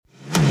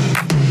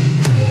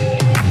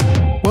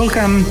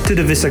Welcome to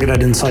the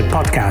Visegrad Insight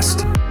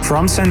podcast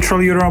from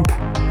Central Europe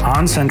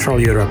on Central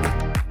Europe.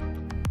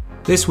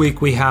 This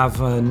week we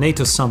have a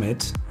NATO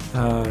summit.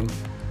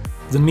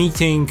 The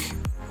meeting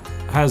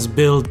has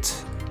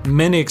built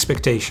many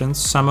expectations.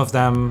 Some of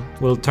them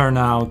will turn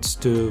out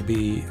to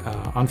be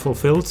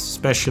unfulfilled,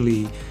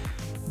 especially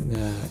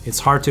it's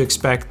hard to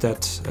expect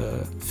that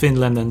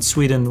Finland and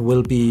Sweden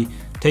will be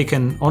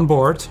taken on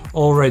board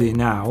already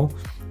now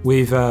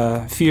with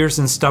fierce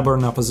and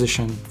stubborn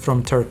opposition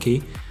from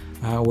Turkey,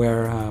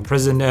 where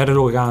President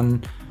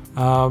Erdogan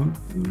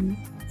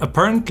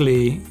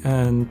apparently,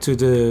 and to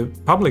the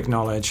public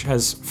knowledge,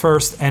 has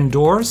first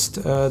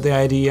endorsed the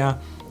idea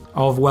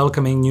of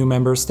welcoming new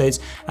member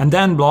states and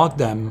then blocked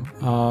them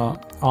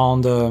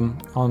on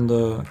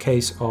the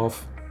case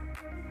of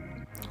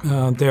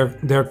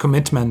their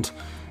commitment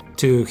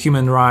to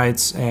human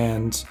rights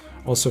and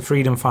also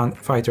freedom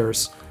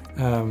fighters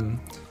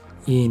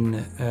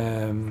in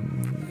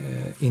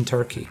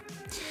Turkey.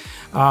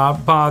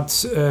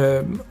 But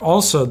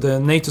also the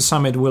NATO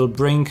summit will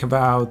bring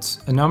about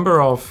a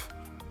number of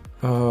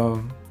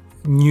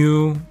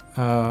new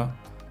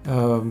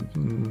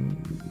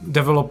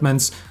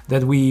developments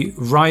that we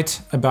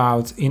write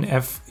about in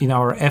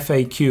our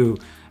FAQ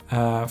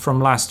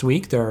from last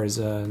week. There is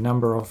a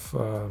number of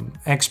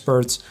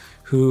experts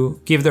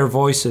who give their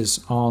voices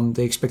on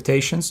the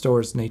expectations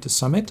towards NATO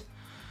summit.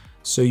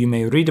 So you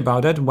may read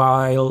about it,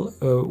 while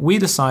we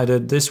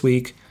decided this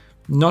week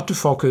not to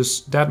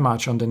focus that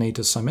much on the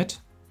NATO summit,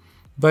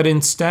 but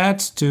instead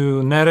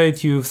to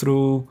narrate you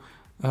through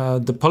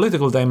the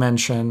political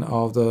dimension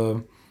of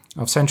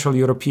Central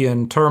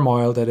European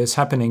turmoil that is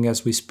happening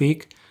as we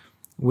speak,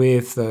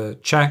 with the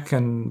Czech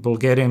and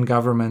Bulgarian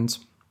government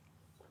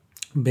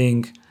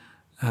being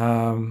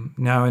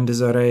now in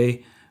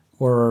disarray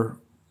or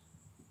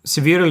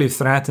severely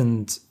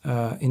threatened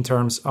in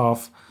terms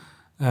of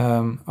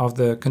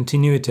the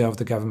continuity of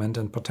the government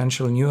and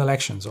potential new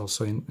elections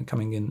also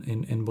coming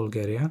in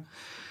Bulgaria.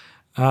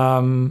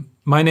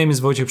 My name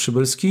is Wojciech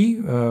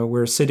Przybylski.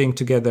 We're sitting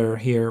together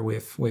here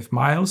with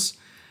Miles.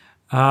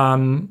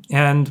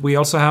 And we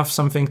also have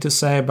something to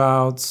say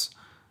about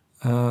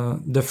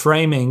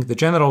the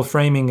general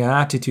framing and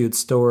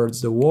attitudes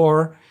towards the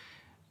war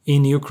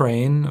in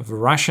Ukraine, of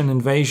Russian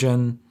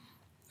invasion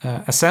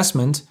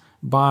assessment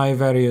by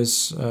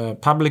various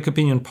public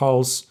opinion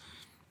polls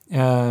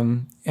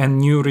and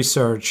new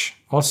research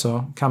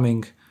also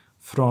coming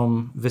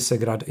from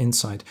Visegrad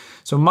Insight.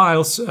 So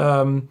Miles,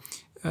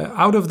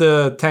 out of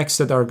the texts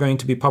that are going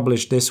to be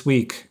published this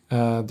week,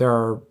 there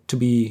are to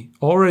be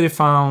already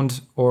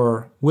found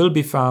or will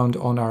be found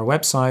on our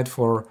website.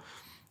 For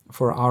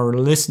our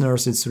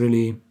listeners, it's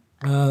really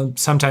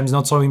sometimes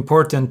not so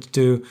important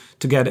to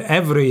get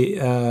every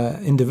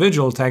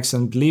individual text,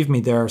 and believe me,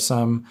 there are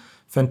some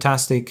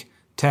fantastic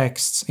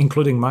texts,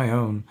 including my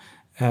own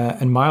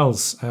and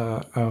Miles'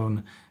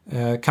 own,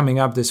 coming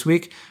up this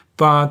week.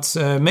 But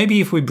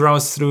maybe if we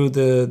browse through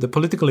the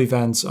political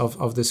events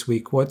of this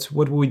week, what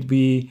would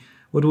be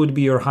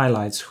your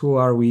highlights? Who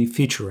are we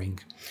featuring?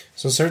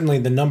 So certainly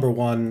the number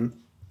one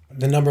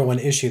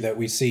issue that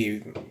we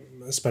see,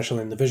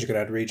 especially in the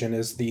Visegrad region,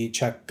 is the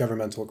Czech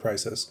governmental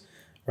crisis,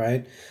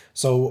 right?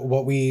 So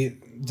what we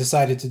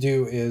decided to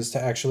do is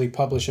to actually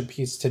publish a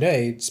piece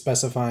today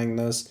specifying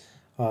this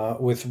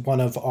with one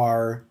of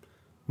our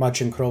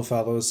Marcin Kroll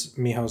fellows,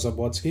 Michał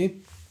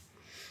Zabłocki.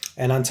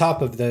 And on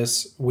top of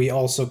this, we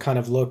also kind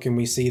of look and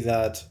we see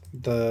that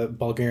the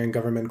Bulgarian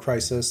government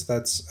crisis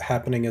that's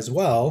happening as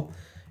well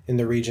in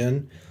the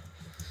region,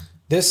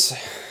 this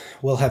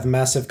will have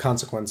massive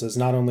consequences,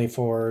 not only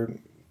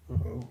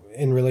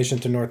in relation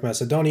to North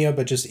Macedonia,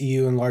 but just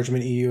EU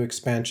enlargement, EU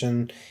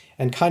expansion,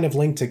 and kind of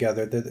linked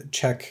together the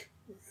Czech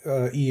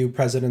EU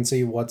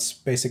presidency, what's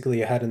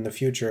basically ahead in the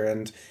future,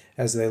 and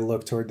as they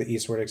look toward the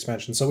eastward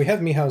expansion. So we have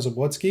Michał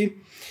Zabłocki,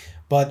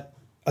 but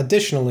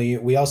additionally,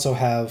 we're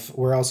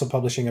also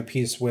publishing a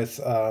piece with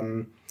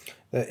an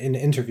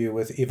interview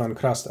with Ivan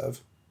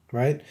Krastev,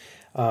 right?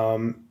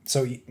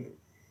 So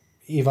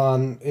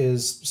Ivan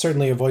is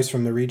certainly a voice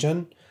from the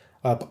region,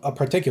 a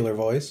particular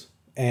voice.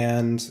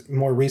 And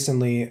more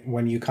recently,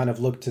 when you kind of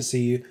look to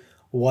see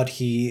what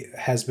he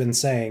has been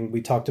saying,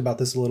 we talked about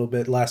this a little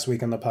bit last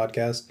week on the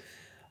podcast,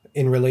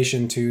 in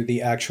relation to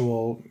the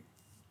actual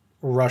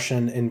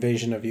Russian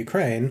invasion of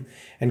Ukraine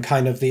and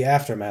kind of the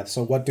aftermath.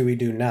 So what do we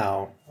do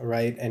now,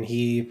 right? And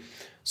he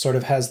sort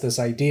of has this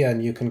idea,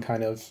 and you can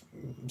kind of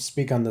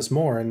speak on this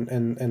more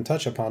and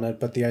touch upon it,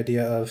 but the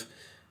idea of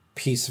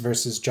peace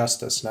versus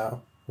justice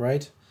now,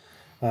 right?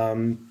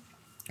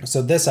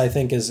 So this, I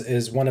think,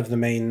 is one of the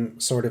main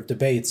sort of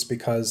debates,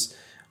 because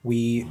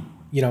we,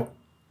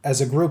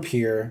 as a group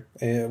here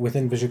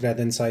within Visegrad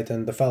Insight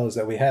and the fellows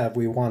that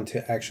we want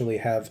to actually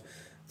have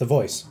the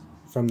voice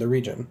from the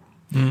region.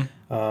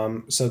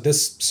 So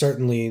this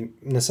certainly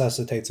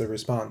necessitates a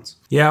response.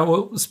 Yeah,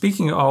 well,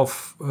 speaking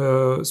of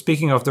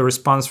the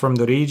response from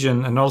the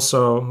region, and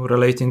also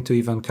relating to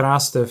Ivan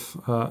Krastev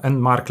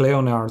and Mark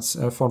Leonard's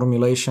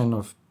formulation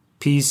of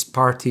Peace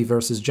Party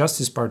versus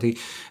Justice Party,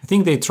 I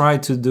think they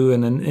tried to do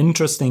an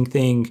interesting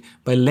thing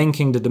by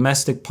linking the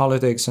domestic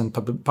politics and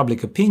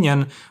public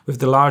opinion with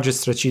the largest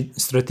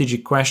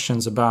strategic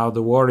questions about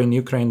the war in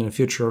Ukraine and the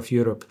future of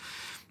Europe.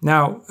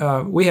 Now,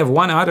 we have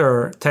one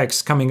other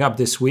text coming up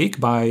this week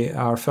by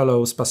our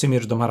fellow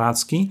Spasimir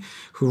Domaracki,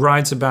 who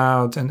writes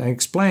about and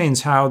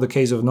explains how the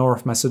case of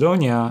North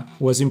Macedonia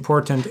was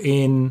important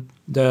in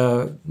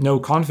the no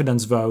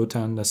confidence vote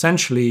and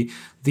essentially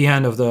the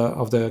end of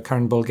the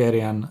current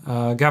Bulgarian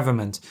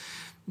government.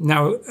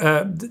 Now,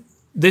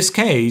 this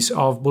case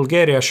of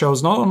Bulgaria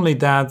shows not only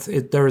that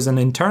there is an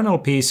internal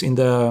peace in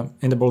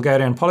the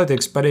Bulgarian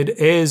politics, but it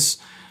is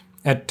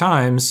at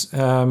times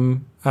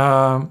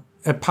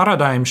a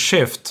paradigm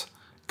shift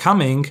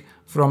coming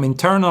from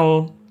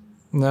internal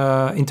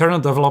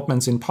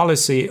developments in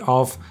policy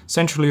of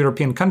Central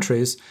European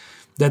countries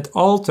that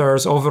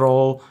alters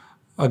overall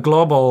a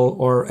global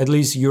or at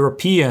least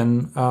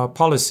European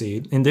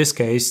policy, in this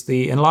case,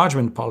 the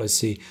enlargement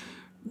policy.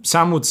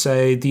 Some would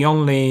say the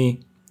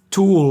only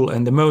tool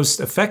and the most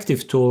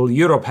effective tool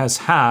Europe has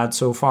had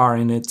so far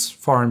in its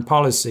foreign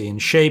policy, in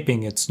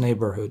shaping its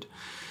neighborhood.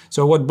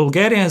 So what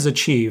Bulgaria has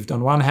achieved,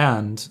 on one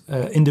hand,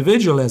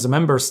 individually as a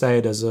member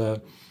state, as a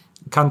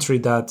country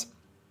that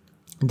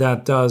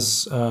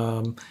does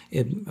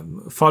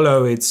follow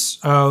its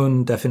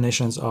own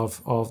definitions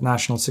of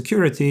national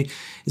security,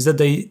 is that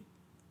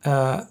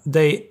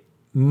they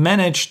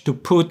managed to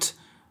put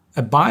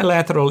a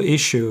bilateral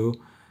issue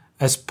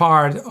as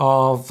part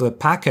of the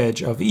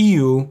package of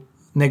EU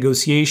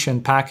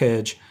negotiation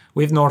package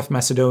with North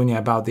Macedonia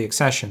about the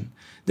accession.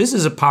 This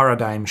is a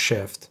paradigm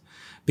shift,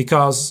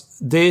 because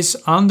this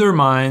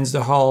undermines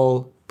the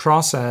whole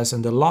process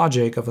and the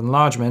logic of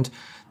enlargement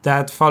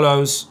that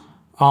follows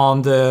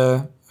on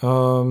the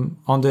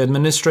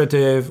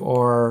administrative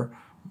or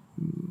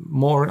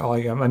more,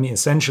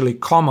 essentially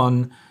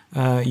common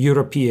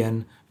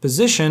European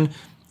position,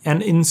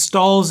 and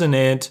installs in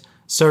it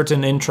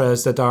certain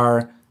interests that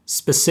are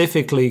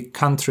specifically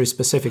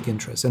country-specific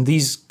interests. And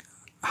these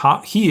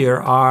here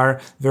are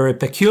very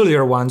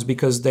peculiar ones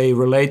because they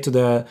relate to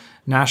the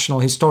national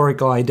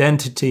historical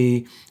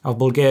identity of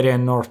Bulgaria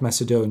and North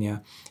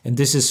Macedonia. And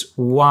this is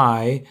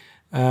why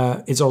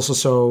it's also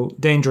so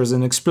dangerous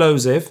and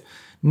explosive,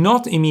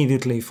 not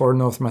immediately for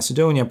North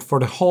Macedonia, but for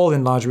the whole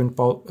enlargement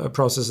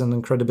process and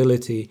the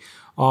credibility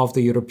of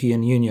the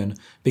European Union.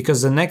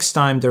 Because the next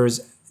time there is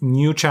a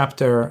new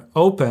chapter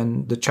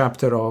open, the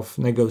chapter of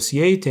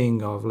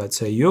negotiating of, let's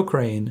say,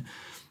 Ukraine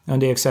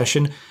and the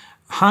accession,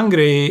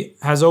 Hungary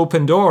has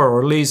opened door,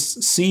 or at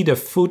least see the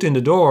foot in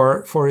the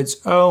door for its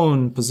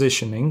own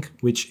positioning,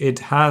 which it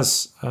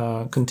has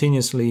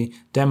continuously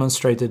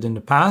demonstrated in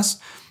the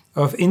past,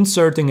 of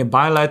inserting a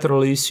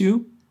bilateral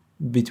issue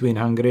between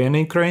Hungary and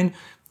Ukraine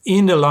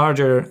in the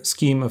larger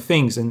scheme of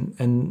things,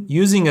 and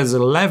using as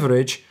a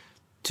leverage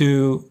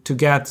to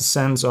get a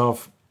sense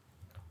of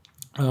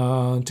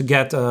to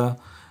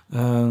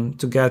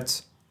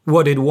get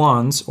what it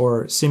wants,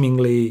 or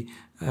seemingly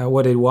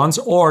what it wants,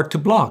 or to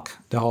block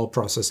the whole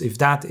process, if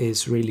that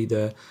is really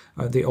the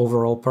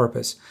overall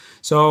purpose.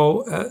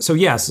 So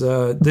yes,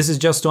 this is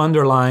just to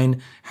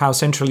underline how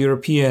Central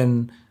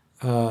European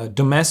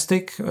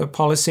domestic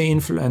policy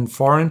and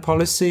foreign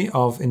policy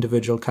of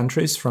individual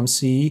countries from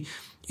CE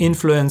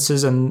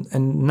influences, and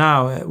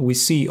now we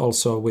see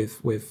also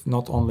with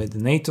not only the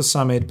NATO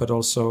summit, but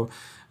also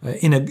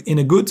in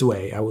a good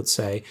way, I would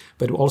say,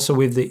 but also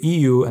with the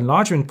EU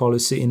enlargement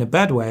policy in a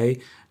bad way,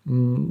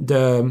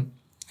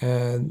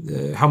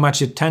 how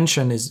much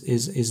attention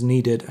is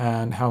needed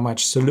and how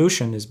much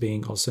solution is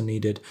being also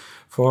needed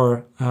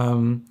for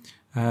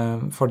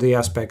the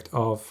aspect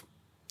of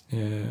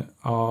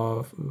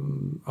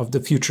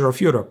the future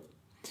of Europe,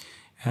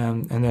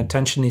 and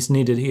attention is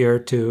needed here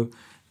to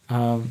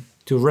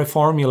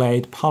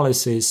reformulate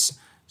policies.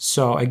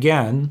 So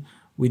again,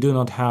 we do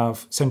not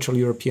have Central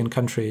European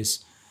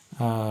countries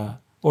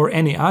or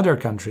any other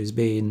countries,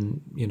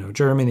 being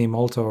Germany,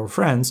 Malta, or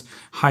France,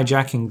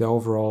 hijacking the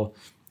overall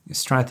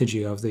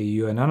strategy of the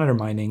EU and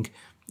undermining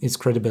its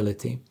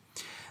credibility.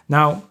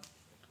 Now,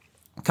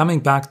 coming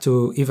back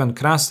to Ivan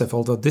Krastev,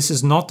 although this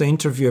is not the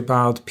interview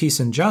about peace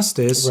and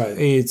justice, right.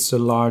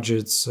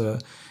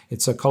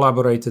 It's a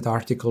collaborated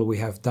article we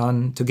have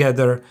done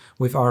together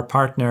with our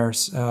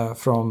partners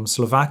from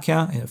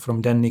Slovakia,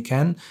 from Denník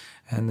N,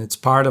 and it's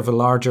part of a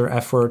larger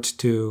effort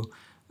to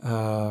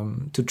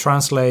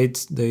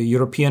translate the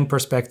European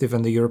perspective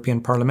and the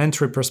European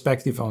parliamentary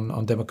perspective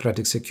on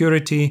democratic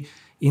security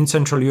in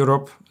Central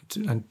Europe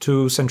and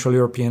to Central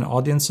European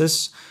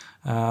audiences.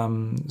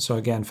 So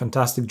again,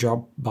 fantastic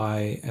job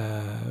by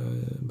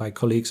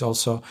colleagues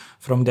also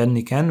from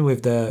Denník N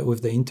with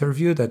the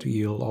interview that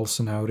you'll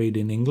also now read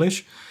in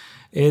English.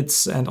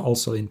 And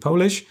also in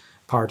Polish,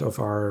 part of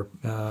our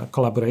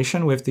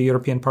collaboration with the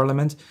European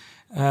Parliament.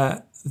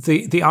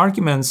 The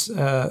arguments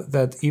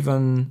that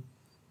Ivan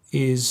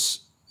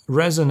is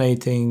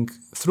resonating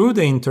through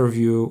the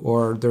interview,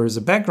 or there is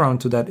a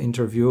background to that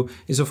interview,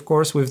 is of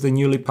course with the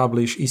newly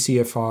published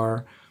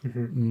ECFR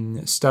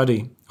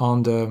study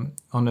on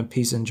the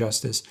peace and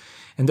justice.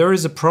 And there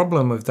is a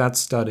problem with that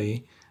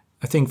study.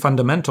 I think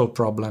fundamental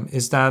problem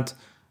is that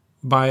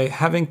by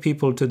having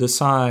people to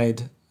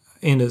decide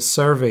in a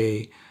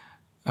survey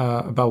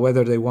about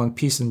whether they want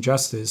peace and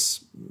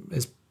justice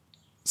is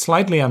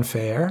slightly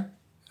unfair.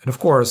 And of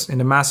course, in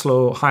the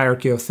Maslow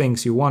hierarchy of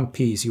things, you want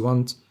peace, you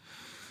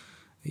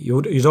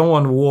don't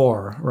want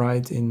war,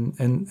 right? And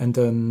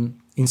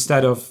then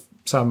instead of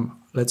some,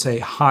 let's say,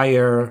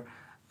 higher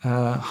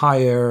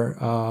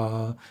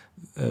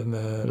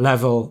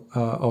level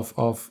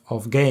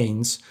of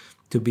gains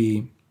to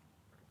be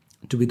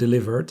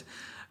delivered.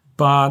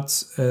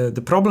 But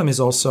the problem is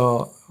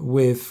also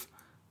with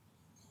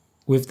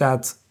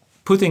that,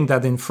 putting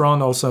that in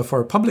front also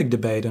for public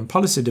debate and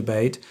policy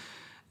debate.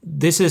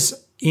 This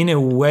is in a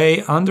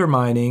way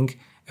undermining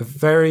a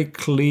very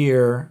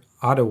clear,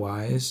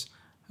 otherwise,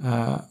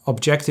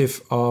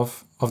 objective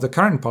of the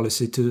current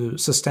policy to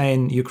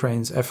sustain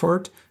Ukraine's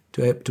effort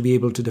to be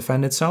able to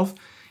defend itself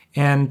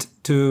and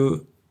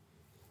to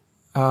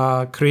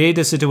create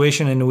a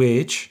situation in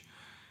which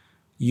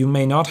you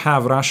may not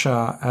have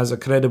Russia as a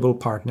credible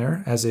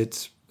partner, as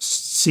it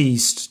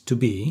ceased to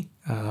be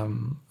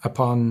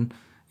upon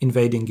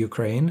invading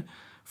Ukraine,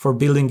 for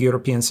building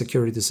European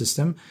security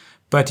system.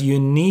 But you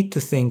need to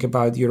think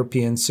about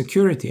European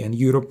security, and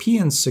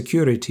European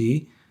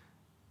security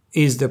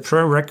is the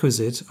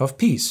prerequisite of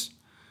peace.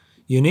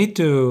 You need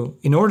to,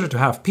 in order to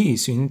have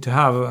peace, you need to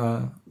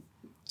have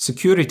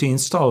security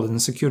installed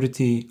and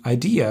security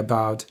idea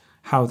about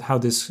how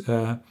this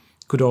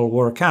could all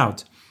work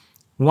out.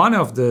 One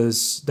of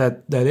those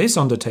that is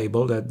on the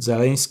table that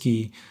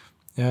Zelensky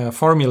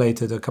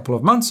formulated a couple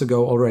of months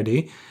ago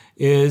already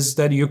is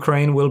that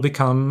Ukraine will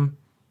become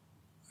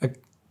a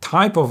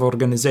type of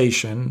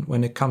organization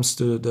when it comes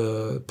to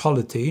the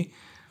polity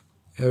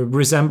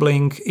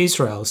resembling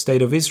Israel,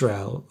 State of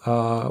Israel,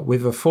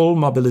 with a full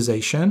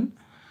mobilization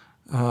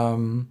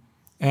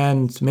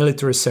and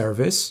military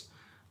service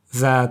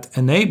that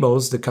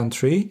enables the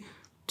country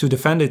to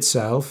defend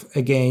itself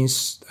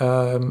against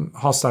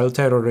hostile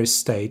terrorist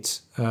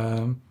states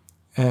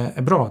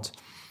abroad,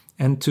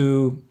 and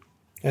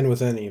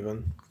within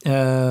even,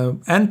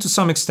 and to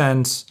some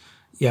extent,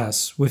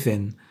 yes,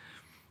 within.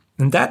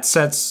 And that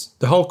sets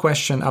the whole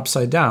question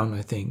upside down,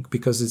 I think,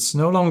 because it's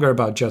no longer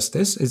about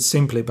justice. It's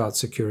simply about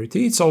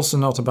security. It's also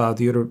not about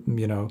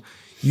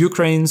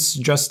Ukraine's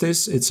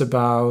justice. It's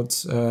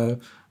about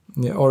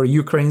or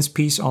Ukraine's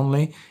peace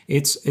only.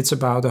 It's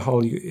about the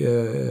whole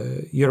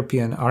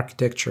European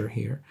architecture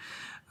here,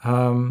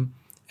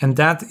 and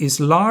that is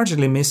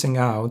largely missing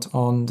out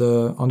on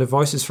the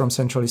voices from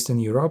Central Eastern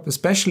Europe,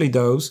 especially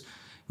those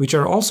which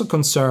are also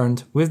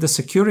concerned with the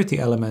security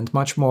element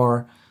much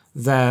more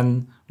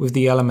than with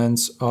the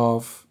elements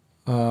of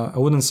I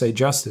wouldn't say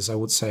justice, I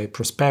would say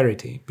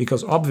prosperity,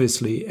 because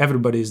obviously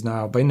everybody is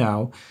by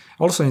now,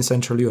 also in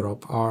Central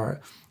Europe,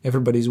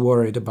 everybody's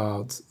worried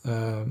about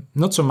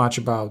not so much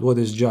about what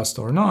is just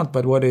or not,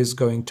 but what is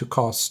going to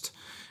cost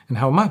and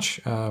how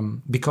much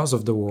because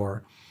of the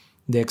war,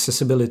 the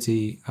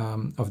accessibility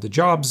of the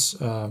jobs,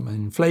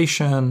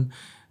 inflation,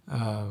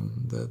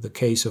 the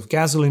case of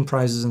gasoline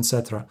prices,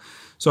 etc.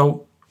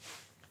 So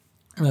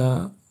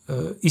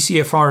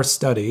ECFR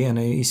study and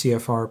an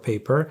ECFR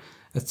paper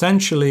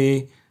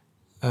essentially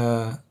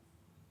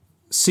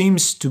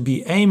seems to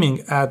be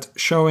aiming at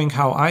showing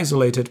how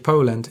isolated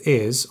Poland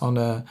is on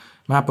a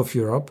map of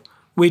Europe,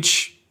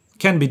 which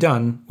can be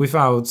done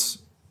without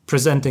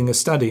presenting a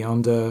study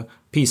on the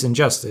peace and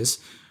justice.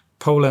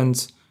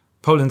 Poland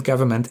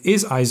government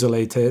is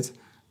isolated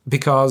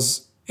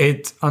because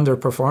it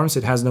underperforms,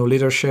 it has no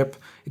leadership,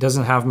 it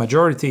doesn't have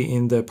majority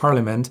in the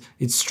parliament,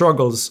 it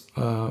struggles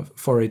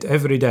for it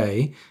every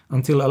day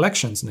until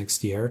elections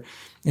next year.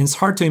 And it's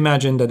hard to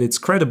imagine that it's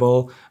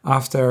credible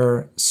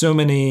after so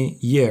many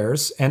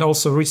years and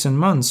also recent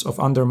months of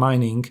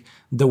undermining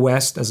the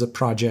West as a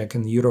project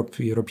and the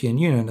European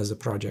Union as a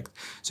project.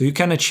 So you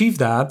can achieve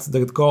that,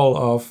 the goal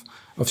of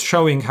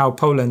showing how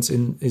Poland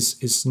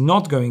is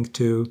not going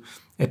to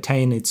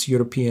attain its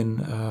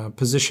European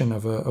position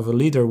of a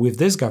leader with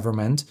this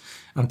government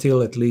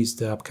until at least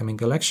the upcoming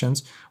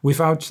elections,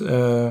 without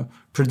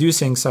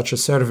producing such a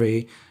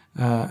survey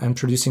and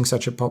producing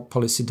such a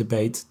policy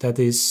debate that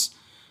is,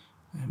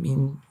 I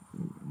mean,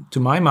 to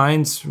my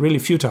mind, really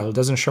futile. It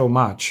doesn't show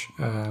much.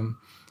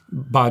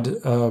 But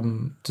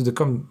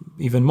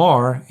even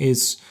more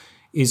is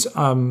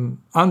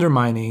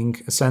undermining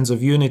a sense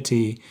of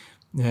unity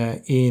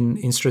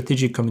in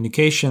strategic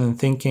communication and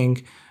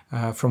thinking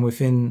from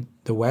within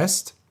the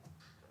West,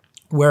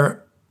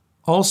 where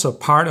also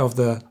part of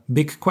the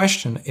big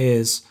question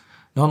is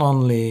not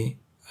only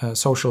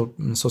social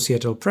and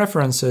societal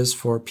preferences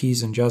for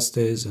peace and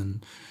justice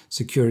and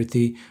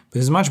security, but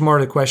it's much more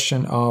the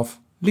question of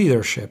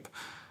leadership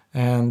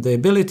and the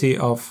ability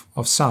of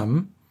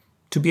some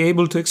to be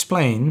able to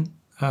explain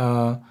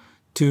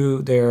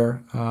to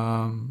their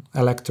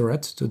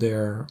electorate, to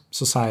their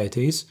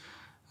societies,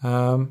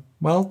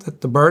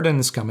 that the burden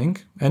is coming.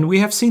 And we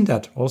have seen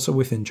that also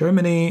within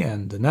Germany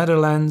and the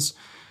Netherlands,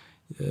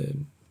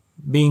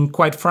 being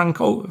quite frank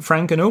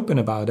and open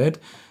about it,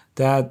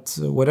 that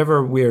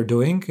whatever we are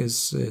doing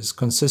is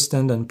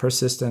consistent and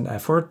persistent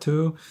effort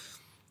to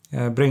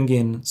bring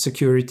in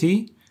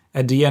security,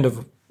 at the end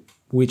of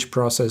which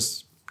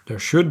process there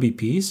should be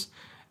peace.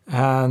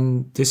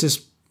 And this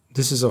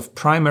is of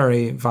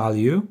primary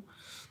value,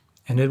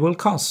 and it will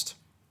cost.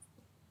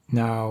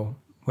 Now,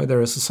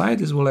 whether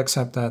societies will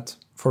accept that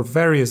for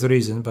various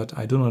reasons, but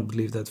I do not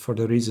believe that for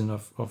the reason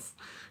of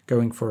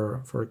going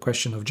for a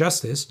question of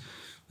justice,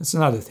 that's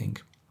another thing.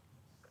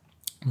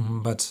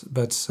 But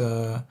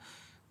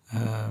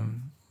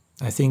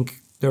I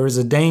think there is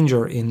a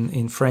danger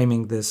in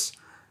framing this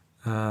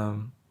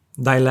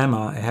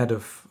dilemma ahead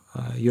of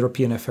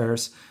European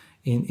affairs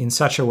in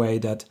such a way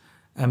that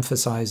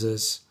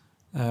emphasizes,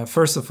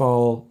 first of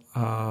all,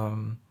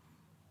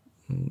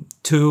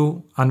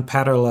 two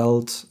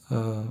unparalleled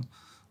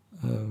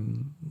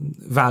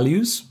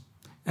values,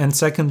 and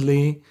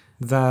secondly,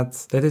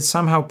 that it's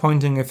somehow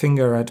pointing a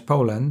finger at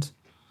Poland,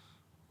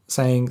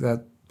 saying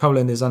that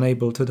Poland is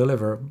unable to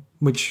deliver,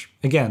 which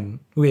again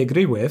we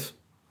agree with,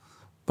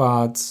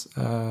 but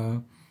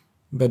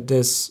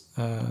this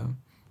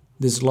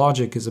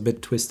logic is a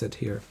bit twisted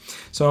here.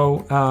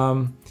 So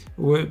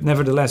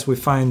nevertheless, we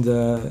find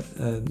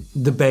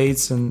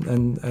debates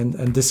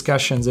and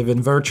discussions,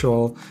 even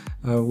virtual,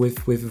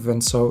 with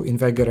events so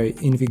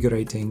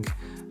invigorating,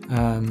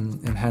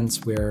 and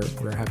hence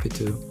we're happy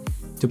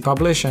to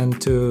publish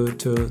and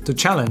to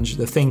challenge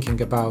the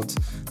thinking about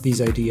these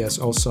ideas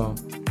also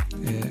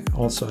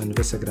in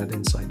Visegrad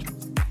Insight.